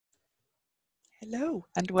Hello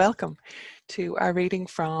and welcome to our reading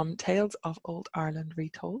from Tales of Old Ireland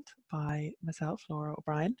Retold by myself, Lora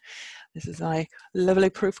O'Brien. This is my lovely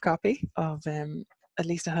proof copy of, at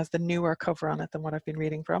least it has the newer cover on it than what I've been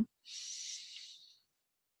reading from.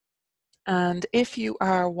 And if you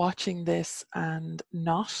are watching this and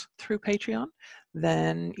not through Patreon,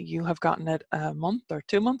 then you have gotten it a month or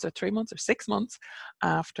 2 months or 3 months or 6 months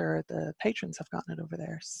after the patrons have gotten it over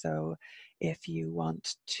there. So if you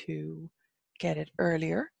want to get it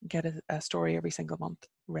earlier, get a story every single month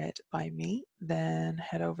read by me, then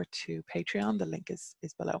head over to Patreon. The link is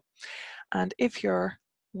below. And if you're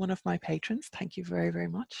one of my patrons, thank you very, very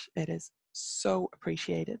much. It is so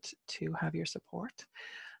appreciated to have your support.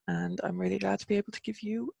 And I'm really glad to be able to give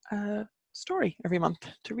you a story every month,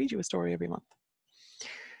 to read you a story every month.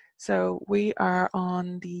 So we are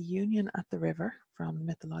on the Union at the River from the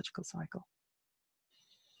mythological cycle.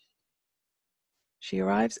 She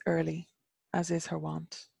arrives early, as is her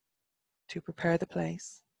wont, to prepare the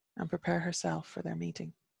place and prepare herself for their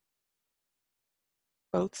meeting.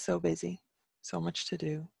 Both so busy, so much to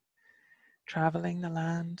do, traveling the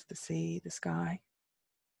land, the sea, the sky,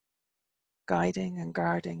 guiding and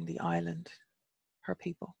guarding the island, her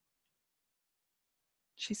people.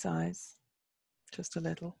 She sighs, just a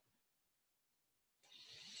little.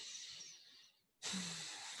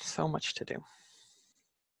 So much to do.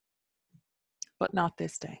 But not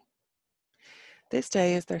this day. This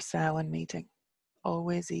day is their Samhain meeting,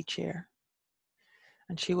 always each year.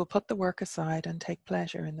 And she will put the work aside and take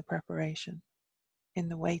pleasure in the preparation, in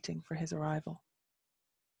the waiting for his arrival.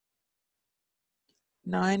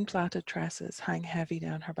 9 plaited tresses hang heavy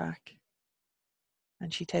down her back,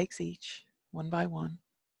 and she takes each, one by one,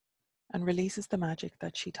 and releases the magic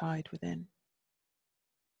that she tied within.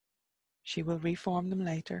 She will reform them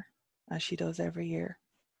later, as she does every year,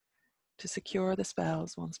 to secure the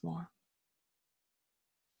spells once more.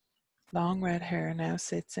 Long red hair now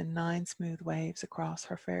sits in 9 smooth waves across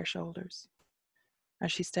her fair shoulders,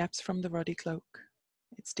 as she steps from the ruddy cloak,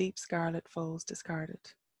 its deep scarlet folds discarded,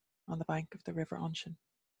 on the bank of the River Unshin.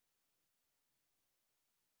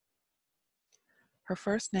 Her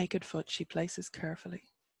first naked foot she places carefully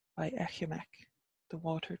by Echimek, the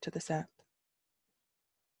water to the south.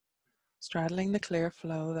 Straddling the clear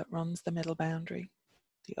flow that runs the middle boundary,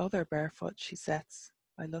 the other bare foot she sets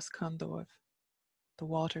by Luscondorv, the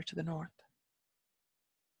water to the north.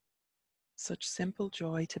 Such simple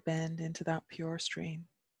joy to bend into that pure stream,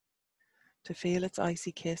 to feel its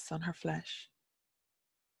icy kiss on her flesh,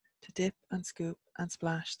 to dip and scoop and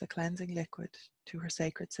splash the cleansing liquid to her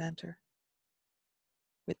sacred center,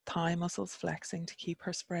 with thigh muscles flexing to keep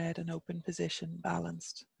her spread and open position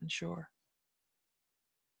balanced and sure.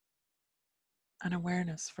 An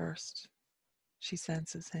awareness first. She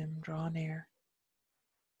senses him draw near,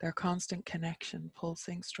 their constant connection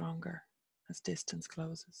pulsing stronger as distance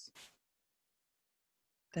closes.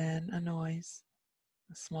 Then a noise,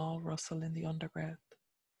 a small rustle in the undergrowth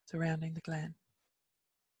surrounding the glen.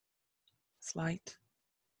 Slight,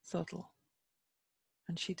 subtle,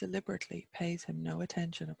 and she deliberately pays him no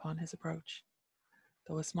attention upon his approach,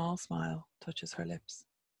 though a small smile touches her lips.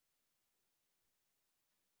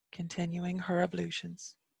 Continuing her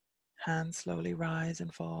ablutions, hands slowly rise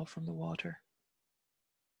and fall from the water,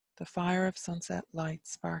 the fire of sunset light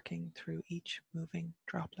sparking through each moving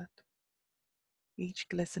droplet, each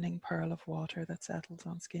glistening pearl of water that settles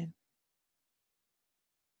on skin.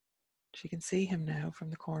 She can see him now from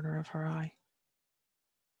the corner of her eye,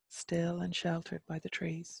 still and sheltered by the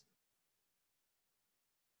trees.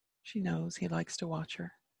 She knows he likes to watch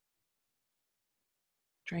her,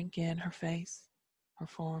 drink in her face, her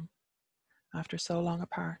form, after so long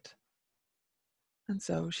apart. And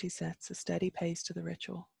so she sets a steady pace to the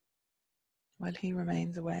ritual, while he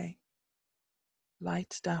remains away,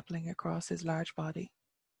 light dappling across his large body,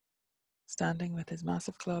 standing with his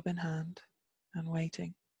massive club in hand and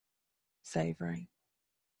waiting, savoring,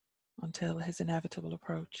 until his inevitable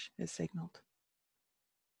approach is signaled.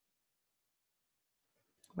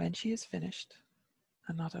 When she is finished,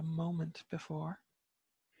 and not a moment before,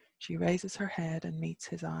 she raises her head and meets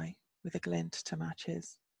his eye with a glint to match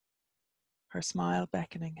his, her smile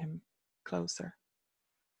beckoning him closer.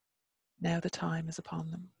 Now the time is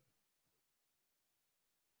upon them.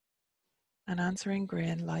 An answering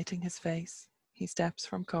grin lighting his face, he steps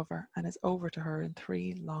from cover and is over to her in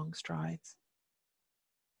 3 long strides.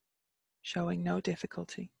 Showing no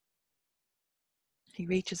difficulty, he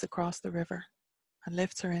reaches across the river and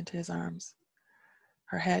lifts her into his arms,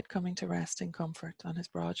 her head coming to rest in comfort on his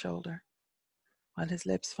broad shoulder, while his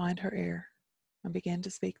lips find her ear and begin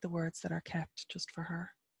to speak the words that are kept just for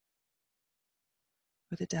her.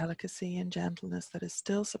 with a delicacy and gentleness that is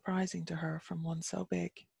still surprising to her from one so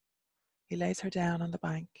big. He lays her down on the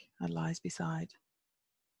bank and lies beside,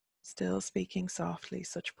 still speaking softly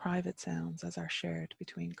such private sounds as are shared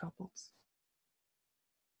between couples.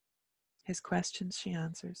 His questions she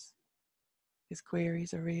answers, his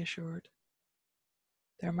queries are reassured,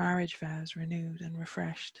 their marriage vows renewed and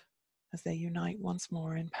refreshed as they unite once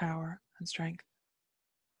more in power and strength,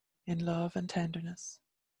 in love and tenderness,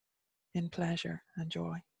 in pleasure and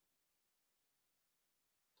joy.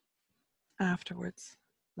 Afterwards,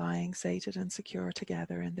 lying sated and secure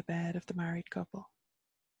together in the bed of the married couple,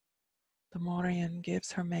 the Morrigan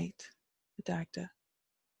gives her mate, the Dagda,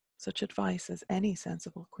 such advice as any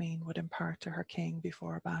sensible queen would impart to her king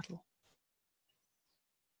before a battle.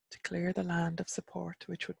 To clear the land of support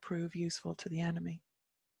which would prove useful to the enemy.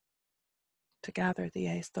 To gather the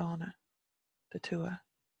Aesdana, the Tua,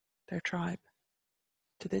 their tribe,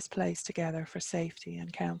 to this place together for safety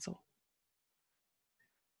and counsel.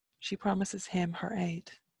 She promises him her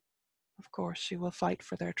aid. Of course, she will fight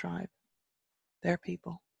for their tribe, their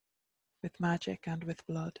people, with magic and with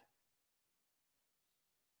blood.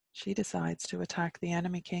 She decides to attack the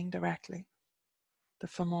enemy king directly, the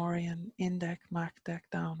Fomorian Indek Macdek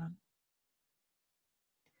Daunan.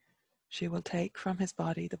 She will take from his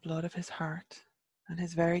body the blood of his heart and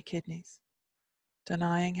his very kidneys,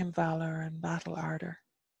 denying him valor and battle ardor.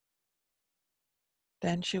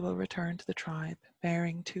 Then she will return to the tribe,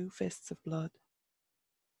 bearing 2 fists of blood,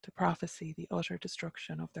 to prophesy the utter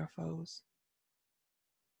destruction of their foes.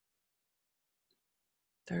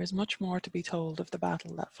 There is much more to be told of the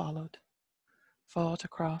battle that followed, fought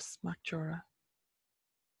across Macjura,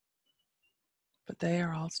 but they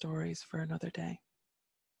are all stories for another day.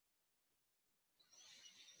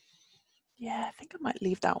 Yeah, I think I might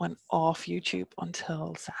leave that one off YouTube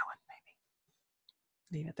until Samhain,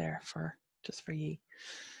 maybe. Leave it there just for ye.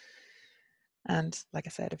 And like I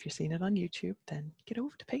said, if you're seeing it on YouTube, then get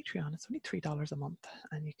over to Patreon. It's only $3 a month,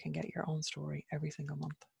 and you can get your own story every single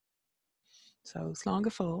month. So slán go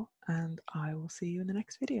fóill, and I will see you in the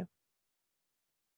next video.